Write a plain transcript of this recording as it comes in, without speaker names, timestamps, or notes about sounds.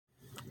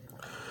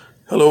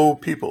Hello,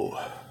 people.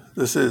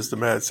 This is the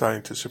Mad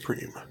Scientist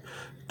Supreme,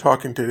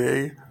 talking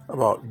today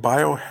about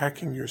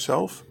biohacking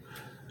yourself,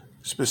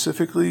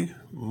 specifically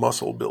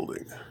muscle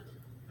building.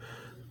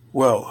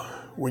 Well,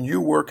 when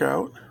you work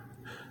out,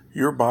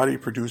 your body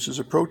produces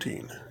a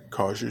protein,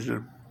 causes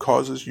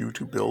you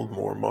to build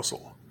more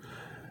muscle.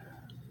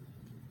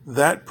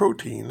 That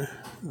protein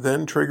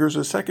then triggers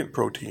a second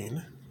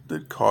protein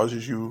that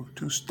causes you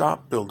to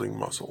stop building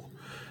muscle.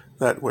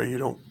 That way you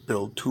don't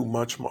build too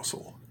much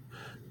muscle.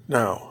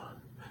 Now,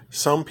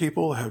 some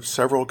people have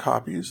several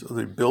copies of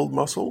the build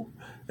muscle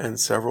and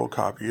several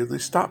copies of the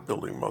stop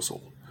building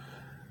muscle.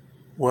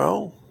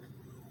 Well,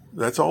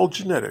 that's all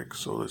genetic,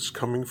 so it's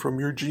coming from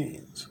your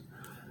genes.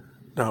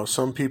 Now,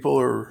 some people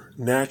are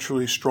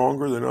naturally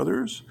stronger than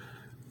others.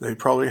 They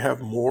probably have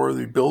more of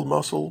the build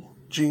muscle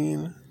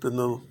gene than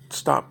the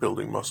stop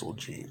building muscle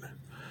gene.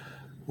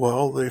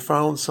 Well, they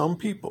found some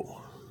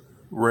people,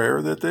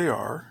 rare that they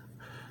are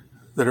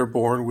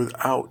born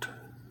without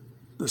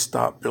the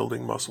stop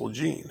building muscle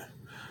gene.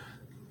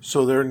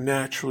 So they're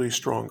naturally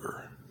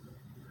stronger.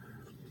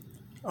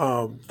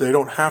 They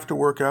don't have to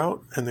work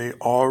out, and they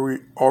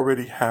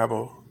already have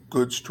a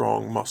good,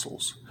 strong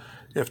muscles.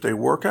 If they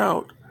work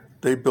out,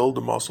 they build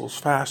the muscles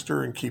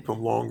faster and keep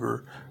them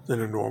longer than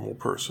a normal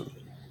person.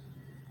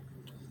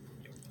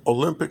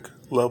 Olympic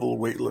level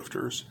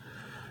weightlifters,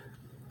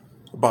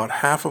 about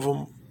half of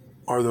them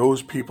are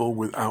those people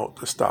without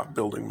the stop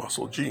building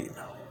muscle gene.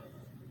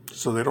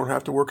 So they don't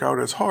have to work out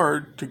as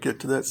hard to get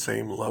to that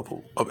same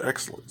level of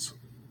excellence.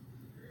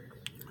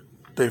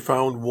 They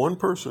found one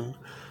person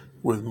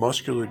with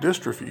muscular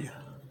dystrophy,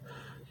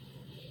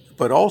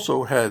 but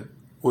also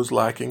was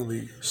lacking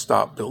the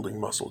stop building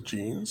muscle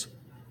genes.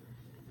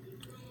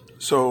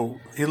 So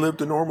he lived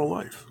a normal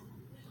life.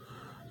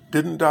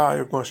 Didn't die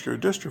of muscular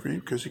dystrophy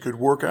because he could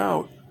work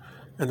out,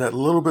 and that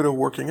little bit of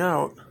working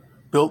out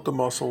built the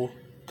muscle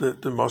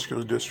that the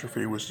muscular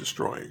dystrophy was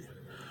destroying.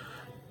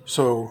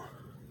 So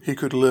he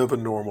could live a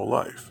normal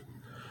life.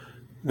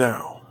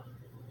 Now,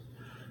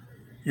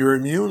 your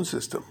immune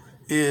system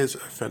is a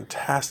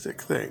fantastic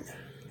thing.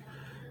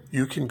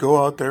 You can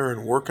go out there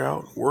and work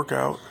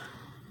out,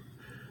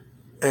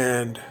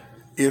 and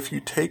if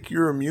you take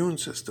your immune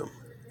system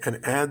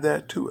and add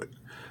that to it,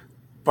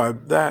 by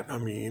that I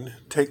mean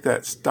take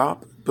that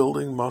stop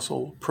building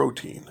muscle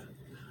protein,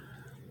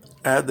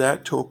 add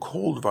that to a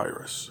cold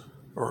virus,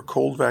 or a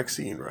cold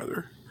vaccine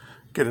rather,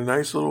 get a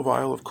nice little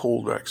vial of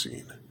cold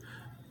vaccine,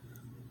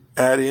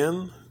 add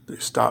in the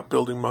stop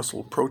building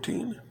muscle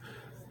protein,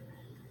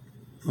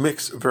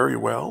 mix very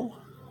well,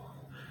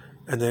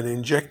 and then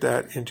inject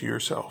that into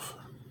yourself.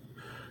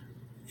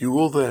 You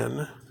will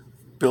then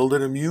build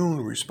an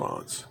immune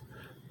response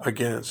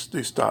against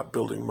the stop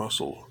building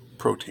muscle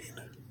protein.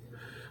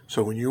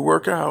 So when you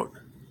work out,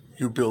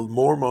 you build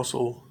more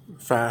muscle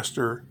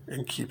faster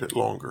and keep it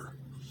longer.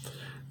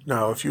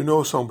 Now, if you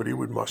know somebody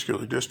with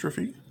muscular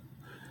dystrophy,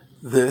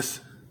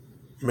 this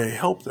may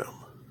help them.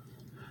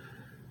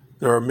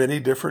 There are many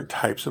different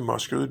types of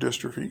muscular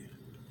dystrophy,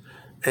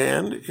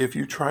 and if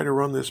you try to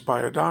run this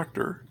by a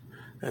doctor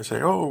and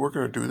say, oh, we're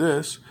going to do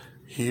this,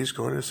 he's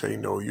going to say,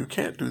 no, you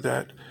can't do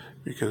that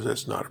because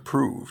that's not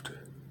approved.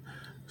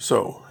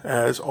 So,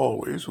 as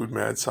always with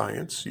mad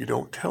science, you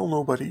don't tell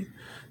nobody.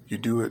 You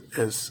do it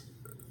as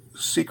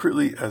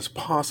secretly as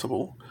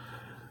possible.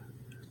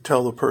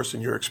 Tell the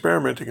person you're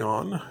experimenting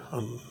on,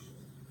 and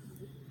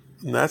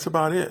that's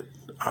about it.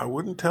 I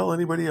wouldn't tell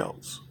anybody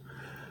else.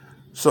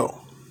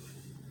 So,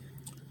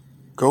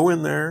 go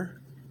in there,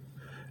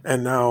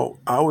 and now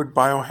I would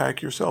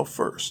biohack yourself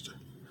first.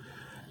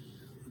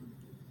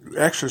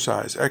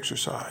 Exercise.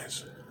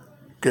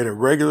 Get a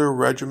regular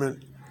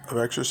regimen of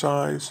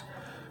exercise.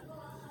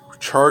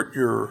 Chart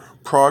your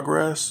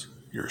progress,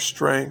 your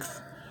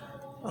strength,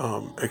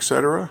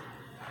 etc.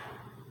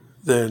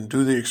 Then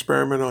do the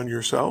experiment on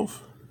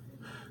yourself.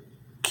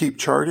 Keep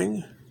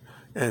charting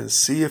and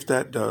see if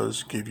that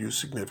does give you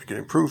significant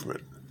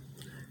improvement.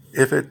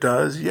 If it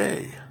does,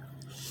 yay.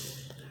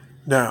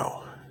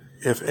 Now,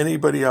 if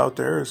anybody out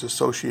there is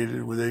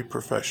associated with a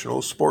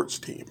professional sports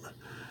team,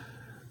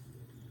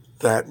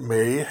 that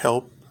may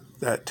help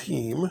that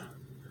team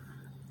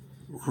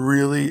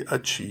really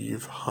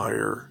achieve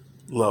higher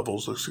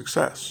levels of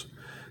success.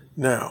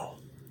 Now,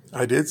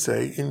 I did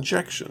say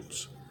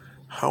injections.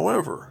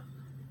 However,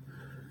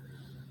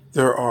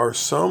 there are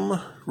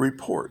some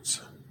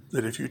reports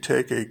that if you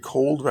take a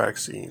cold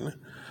vaccine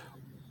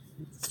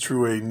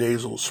through a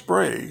nasal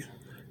spray,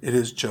 it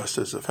is just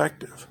as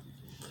effective.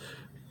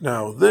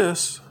 Now,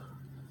 this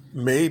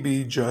may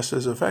be just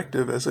as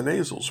effective as a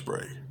nasal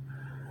spray.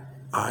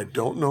 I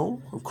don't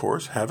know, of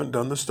course, haven't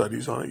done the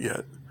studies on it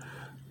yet,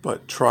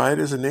 but try it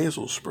as a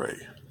nasal spray.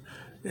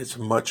 It's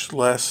much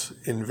less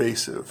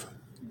invasive,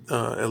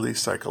 at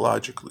least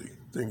psychologically,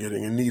 than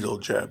getting a needle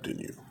jabbed in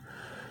you.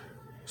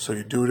 So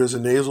you do it as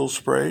a nasal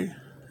spray,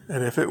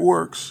 and if it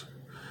works,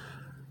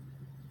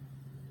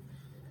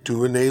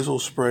 do a nasal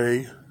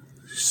spray,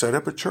 set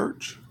up a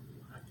church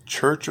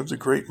of the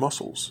great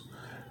muscles,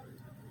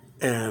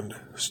 and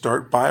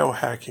start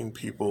biohacking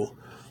people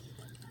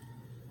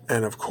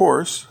And of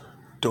course,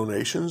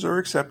 donations are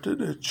accepted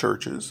at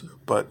churches,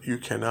 but you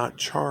cannot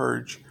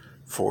charge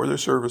for their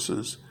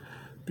services,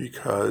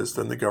 because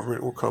then the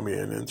government will come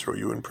in and throw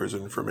you in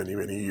prison for many,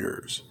 many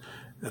years.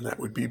 And that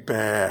would be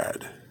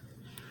bad.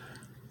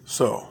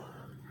 So,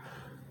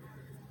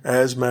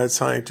 as mad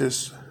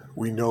scientists,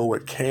 we know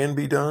what can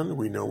be done,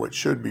 we know what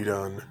should be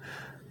done,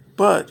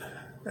 but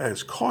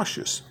as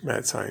cautious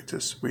mad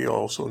scientists, we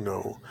also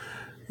know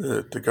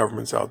that the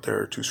government's out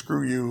there to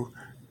screw you,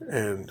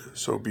 and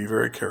so be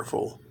very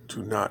careful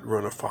to not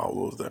run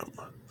afoul of them.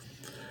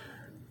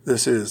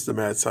 This is the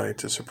Mad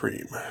Scientist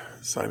Supreme,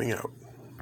 signing out.